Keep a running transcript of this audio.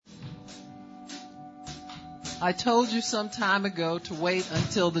I told you some time ago to wait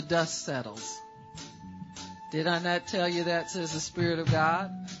until the dust settles. Did I not tell you that, says the Spirit of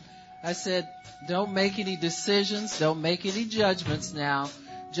God? I said, don't make any decisions, don't make any judgments now.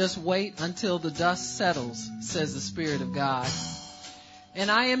 Just wait until the dust settles, says the Spirit of God. And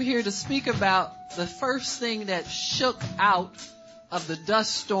I am here to speak about the first thing that shook out of the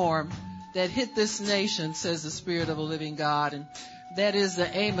dust storm that hit this nation, says the Spirit of the living God. And that is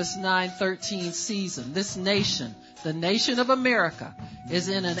the Amos 9:13 season. This nation, the nation of America, is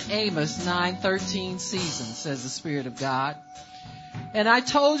in an Amos 9:13 season, says the Spirit of God. And I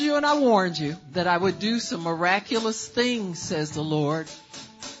told you and I warned you that I would do some miraculous things, says the Lord.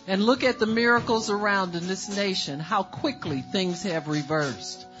 And look at the miracles around in this nation, how quickly things have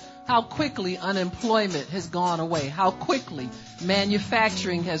reversed, how quickly unemployment has gone away, how quickly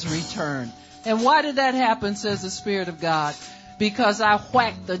manufacturing has returned. And why did that happen, says the Spirit of God? Because I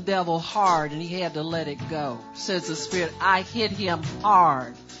whacked the devil hard and he had to let it go, says the Spirit. I hit him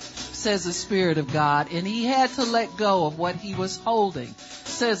hard, says the Spirit of God, and he had to let go of what he was holding,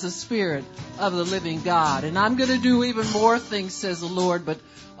 says the Spirit of the living God. And I'm going to do even more things, says the Lord, but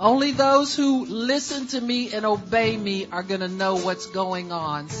only those who listen to me and obey me are going to know what's going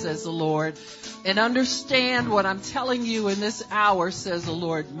on, says the Lord, and understand what I'm telling you in this hour, says the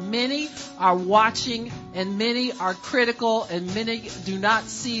Lord. Many are watching and many are critical and many do not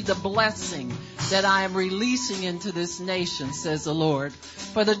see the blessing that I am releasing into this nation, says the Lord.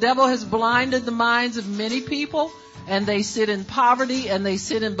 For the devil has blinded the minds of many people, and they sit in poverty and they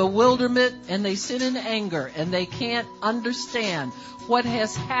sit in bewilderment and they sit in anger and they can't understand what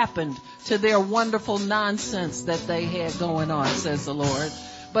has happened to their wonderful nonsense that they had going on, says the Lord.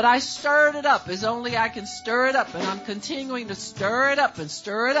 But I stirred it up as only I can stir it up, and I'm continuing to stir it up and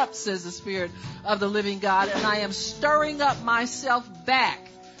stir it up, says the Spirit of the living God. And I am stirring up myself back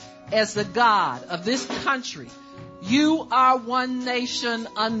as the God of this country. You are one nation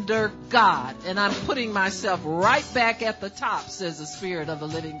under God, and I'm putting myself right back at the top, says the Spirit of the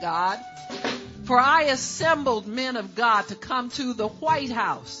living God. For I assembled men of God to come to the White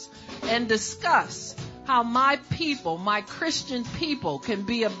House and discuss how my people, my Christian people, can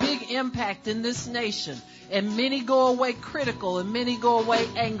be a big impact in this nation. And many go away critical and many go away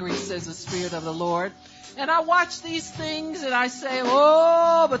angry, says the Spirit of the Lord. And I watch these things and I say,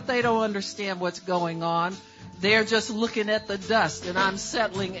 oh, but they don't understand what's going on. They're just looking at the dust, and I'm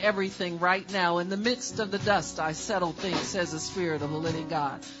settling everything right now. In the midst of the dust, I settle things, says the Spirit of the living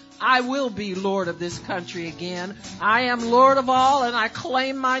God. I will be Lord of this country again. I am Lord of all, and I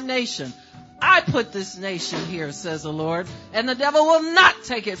claim my nation. I put this nation here, says the Lord, and the devil will not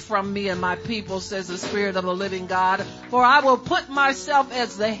take it from me and my people, says the Spirit of the living God. For I will put myself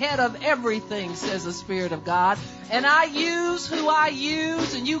as the head of everything, says the Spirit of God. And I use who I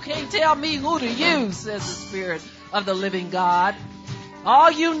use, and you can't tell me who to use, says the Spirit of the living God.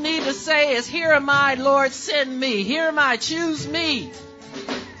 All you need to say is, here am I, Lord, send me. Here am I, choose me.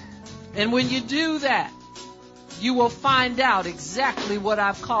 And when you do that, you will find out exactly what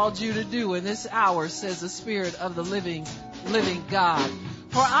I've called you to do in this hour, says the Spirit of the living God.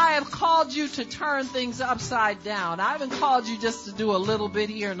 For I have called you to turn things upside down. I haven't called you just to do a little bit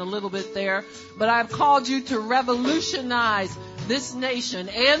here and a little bit there, but I've called you to revolutionize this nation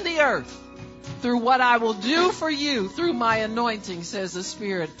and the earth through what I will do for you through my anointing, says the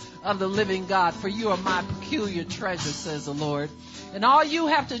Spirit of the living God. For you are my peculiar treasure, says the Lord. And all you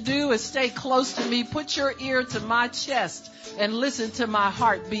have to do is stay close to me, put your ear to my chest, and listen to my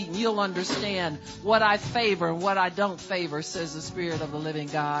heartbeat, and you'll understand what I favor and what I don't favor, says the Spirit of the living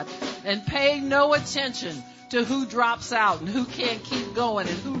God. And pay no attention to who drops out and who can't keep going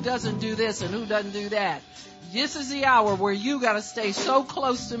and who doesn't do this and who doesn't do that. This is the hour where you got to stay so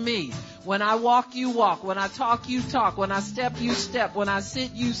close to me. When I walk, you walk. When I talk, you talk. When I step, you step. When I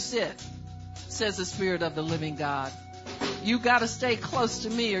sit, you sit, says the Spirit of the living God. You got to stay close to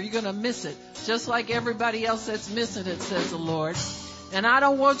me or you're going to miss it, just like everybody else that's missing it, says the Lord. And I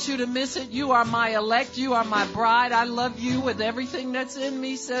don't want you to miss it. You are my elect. You are my bride. I love you with everything that's in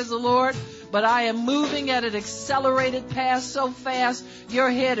me, says the Lord. But I am moving at an accelerated pace so fast,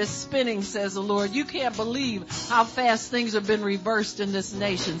 your head is spinning, says the Lord. You can't believe how fast things have been reversed in this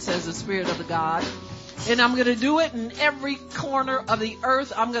nation, says the Spirit of the God. And I'm going to do it in every corner of the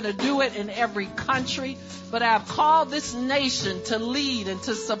earth. I'm going to do it in every country. But I've called this nation to lead and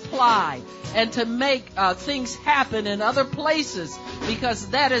to supply and to make things happen in other places, because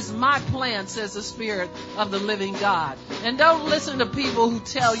that is my plan, says the Spirit of the living God. And don't listen to people who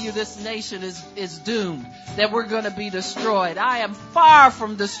tell you this nation is doomed, that we're going to be destroyed. I am far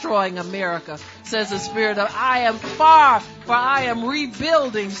from destroying America, says the Spirit of, I am far, for I am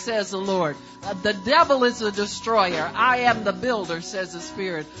rebuilding, says the Lord. The devil devil is the destroyer. I am the builder, says the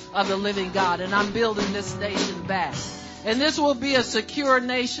Spirit of the living God. And I'm building this nation back. And this will be a secure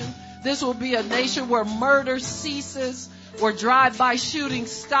nation. This will be a nation where murder ceases, where drive-by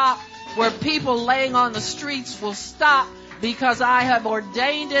shootings stop, where people laying on the streets will stop, because I have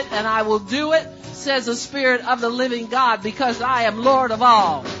ordained it and I will do it, says the Spirit of the living God, because I am Lord of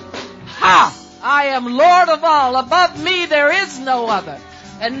all. Ha! I am Lord of all. Above me there is no other.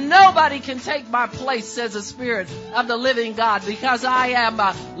 And nobody can take my place, says the Spirit of the living God, because I am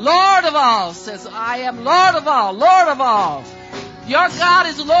Lord of all, says I am Lord of all, Lord of all. Your God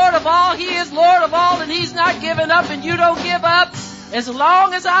is Lord of all. He is Lord of all, and He's not giving up, and you don't give up. As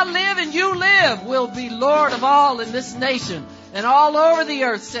long as I live and you live, we'll be Lord of all in this nation and all over the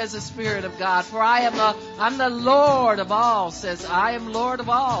earth, says the Spirit of God. For I'm the Lord of all, says I am Lord of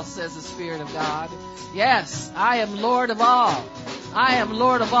all, says the Spirit of God. Yes, I am Lord of all. I am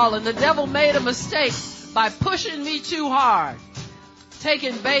Lord of all. And the devil made a mistake by pushing me too hard,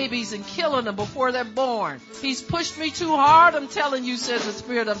 taking babies and killing them before they're born. He's pushed me too hard, I'm telling you, says the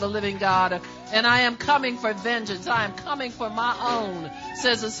Spirit of the living God. And I am coming for vengeance. I am coming for my own,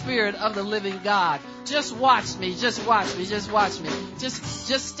 says the Spirit of the living God. Just watch me, just watch me, just watch me.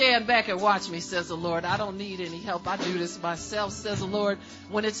 Just stand back and watch me, says the Lord. I don't need any help. I do this myself, says the Lord.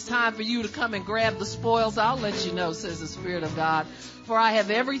 When it's time for you to come and grab the spoils, I'll let you know, says the Spirit of God. For I have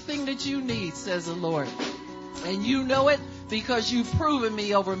everything that you need, says the Lord. And you know it because you've proven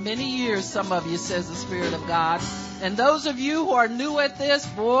me over many years, some of you, says the Spirit of God. And those of you who are new at this,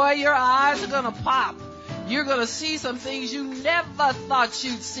 boy, your eyes are going to pop. You're going to see some things you never thought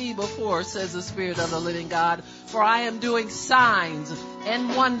you'd see before, says the Spirit of the living God. For I am doing signs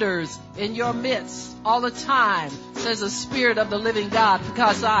and wonders in your midst all the time, says the Spirit of the living God,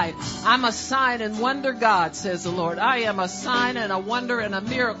 because I'm a sign and wonder God, says the Lord. I am a sign and a wonder and a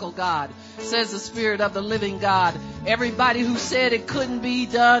miracle God, says the Spirit of the living God. Everybody who said it couldn't be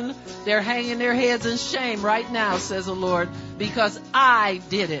done, they're hanging their heads in shame right now, says the Lord, because I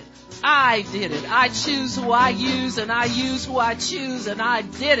did it. I did it. I choose who I use, and I use who I choose, and I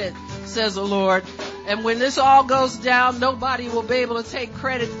did it, says the Lord. And when this all goes down, nobody will be able to take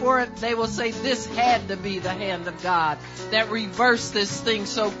credit for it. They will say this had to be the hand of God that reversed this thing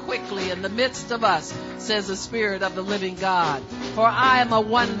so quickly in the midst of us, says the Spirit of the living God. For I am a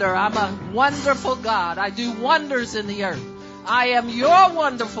wonder. I'm a wonderful God. I do wonders in the earth. I am your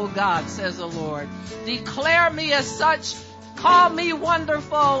wonderful God, says the Lord. Declare me as such. Call me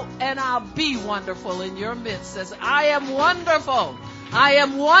wonderful, and I'll be wonderful in your midst. Says, I am wonderful. I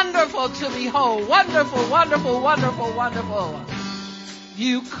am wonderful to behold. Wonderful, wonderful, wonderful, wonderful.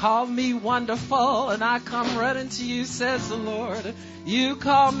 You call me wonderful, and I come running to you, says the Lord. You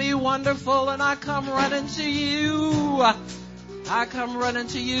call me wonderful, and I come running to you. I come running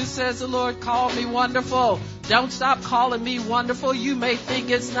to you, says the Lord. Call me wonderful. Don't stop calling me wonderful. You may think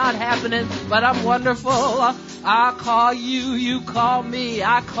it's not happening, but I'm wonderful. I'll call you, you call me.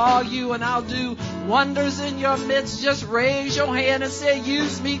 I call you, and I'll do wonders in your midst. Just raise your hand and say,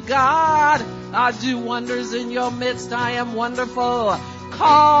 use me, God. I'll do wonders in your midst. I am wonderful.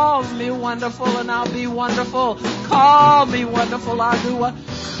 Call me wonderful, and I'll be wonderful. Call me wonderful, I'll do what?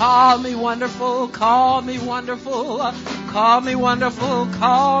 Call me wonderful, call me wonderful, call me wonderful,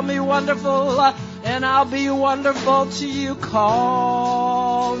 call me wonderful, and I'll be wonderful to you.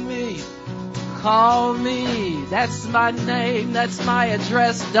 Call me. Call me. That's my name. That's my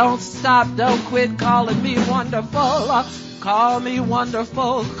address. Don't stop. Don't quit calling me wonderful. Call me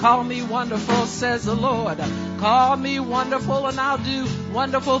wonderful. Call me wonderful, says the Lord. Call me wonderful, and I'll do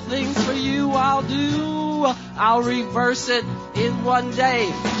wonderful things for you. I'll reverse it in one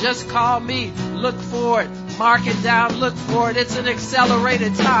day. Just call me. Look for it. Mark it down. Look for it. It's an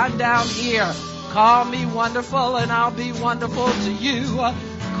accelerated time down here. Call me wonderful, and I'll be wonderful to you.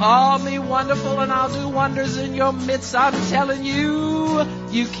 Call me wonderful, and I'll do wonders in your midst. I'm telling you,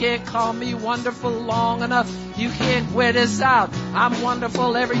 you can't call me wonderful long enough. You can't wear this out. I'm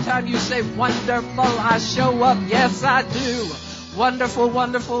wonderful every time you say wonderful. I show up. Yes, I do. Wonderful,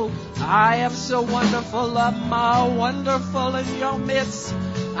 wonderful. I am so wonderful. I'm wonderful in your midst.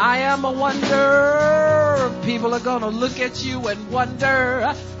 I am a wonder. People are going to look at you and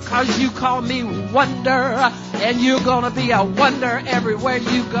wonder, because you call me wonder, and you're going to be a wonder everywhere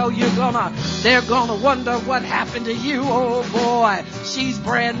you go. They're going to wonder what happened to you. Oh boy, she's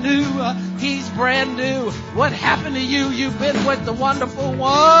brand new. He's brand new. What happened to you? You've been with the wonderful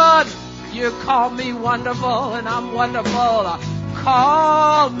one. You call me wonderful, and I'm wonderful.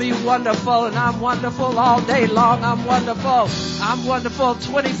 Call me wonderful, and I'm wonderful all day long. I'm wonderful. I'm wonderful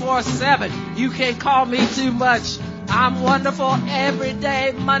 24/7. You can't call me too much. I'm wonderful every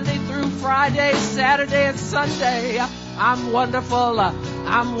day, Monday through Friday, Saturday and Sunday. I'm wonderful.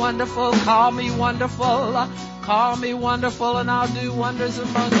 I'm wonderful. Call me wonderful. Call me wonderful, and I'll do wonders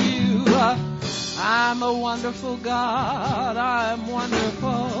among you. I'm a wonderful God. I'm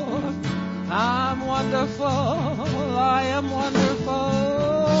wonderful. I'm wonderful. I am wonderful.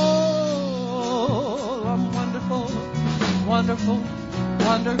 I'm wonderful. Wonderful.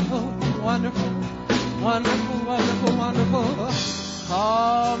 Wonderful. Wonderful. Wonderful. Wonderful. Wonderful.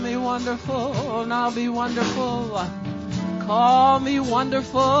 Call me wonderful, and I'll be wonderful. Call me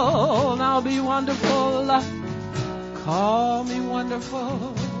wonderful, and I'll be wonderful. Call me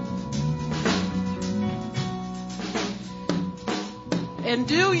wonderful. And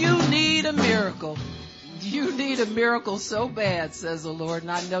do you need a miracle? You need a miracle so bad, says the Lord,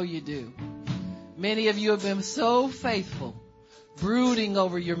 and I know you do. Many of you have been so faithful, brooding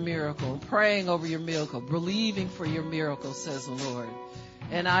over your miracle, praying over your miracle, believing for your miracle, says the Lord.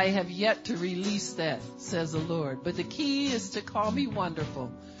 And I have yet to release that, says the Lord. But the key is to call me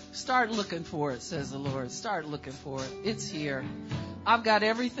wonderful. Start looking for it, says the Lord. Start looking for it. It's here. I've got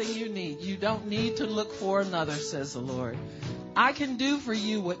everything you need. You don't need to look for another, says the Lord. I can do for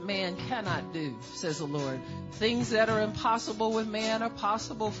you what man cannot do, says the Lord. Things that are impossible with man are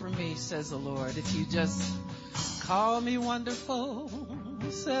possible for me, says the Lord. If you just call me wonderful,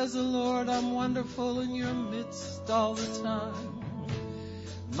 says the Lord. I'm wonderful in your midst all the time.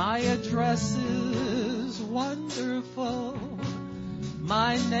 My address is wonderful.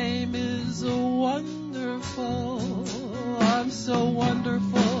 My name is wonderful. I'm so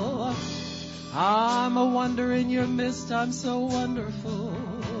wonderful. I'm a wonder in your midst. I'm so wonderful.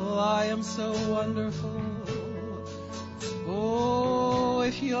 I am so wonderful. Oh,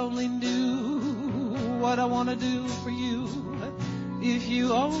 if you only knew what I want to do for you. If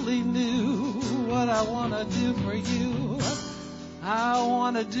you only knew what I want to do for you. I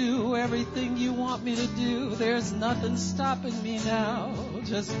want to do everything you want me to do. There's nothing stopping me now.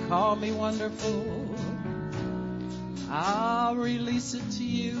 Just call me wonderful. I'll release it to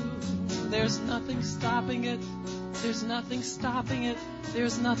you. There's nothing stopping it. There's nothing stopping it.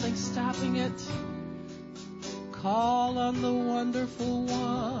 There's nothing stopping it. Call on the wonderful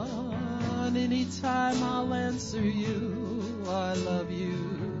one. Anytime I'll answer you. I love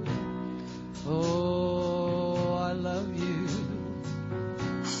you. Oh, I love you.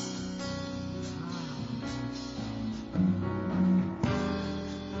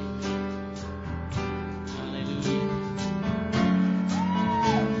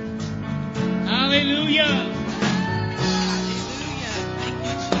 Hallelujah. Hallelujah. Thank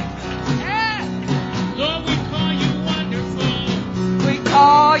you, Jesus. Yeah. Lord, we call you wonderful. We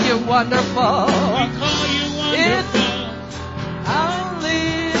call you wonderful. We call you wonderful. Only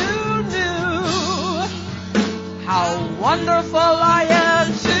you knew how wonderful I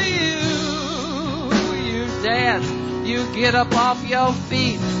am to you. You dance, you get up off your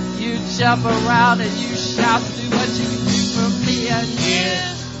feet, you jump around and you shout, do what you do for me. And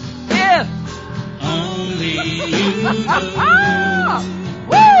if only you know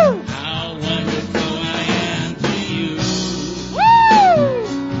Woo! how wonderful I am to you. Woo!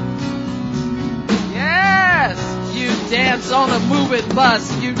 Yes, you dance on a moving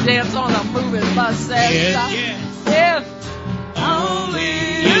bus. You dance on a moving bus. Says Yes. if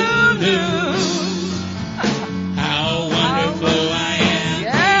only you knew How wonderful I am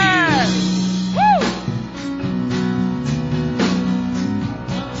yes. Woo!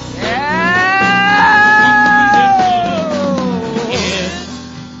 Yeah. If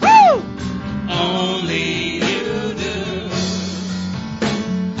Woo! only you knew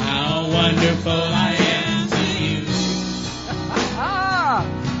how wonderful I am to you.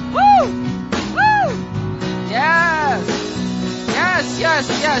 Woo! Woo! Yes. Yes, yes,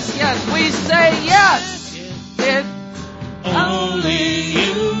 yes, yes. We say yes. If Only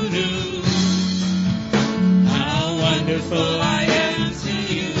you knew how wonderful I am to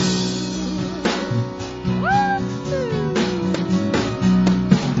you.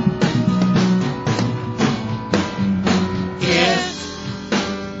 If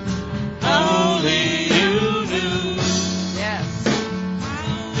only you knew yes.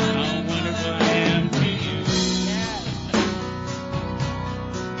 how wonderful I am to you. Yes.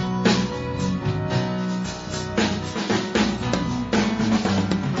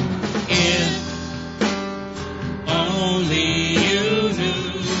 If only you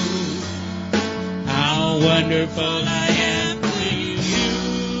knew how wonderful I am to you.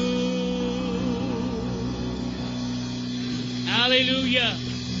 Hallelujah.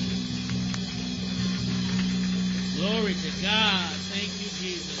 Glory to God. Thank you,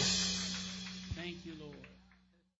 Jesus.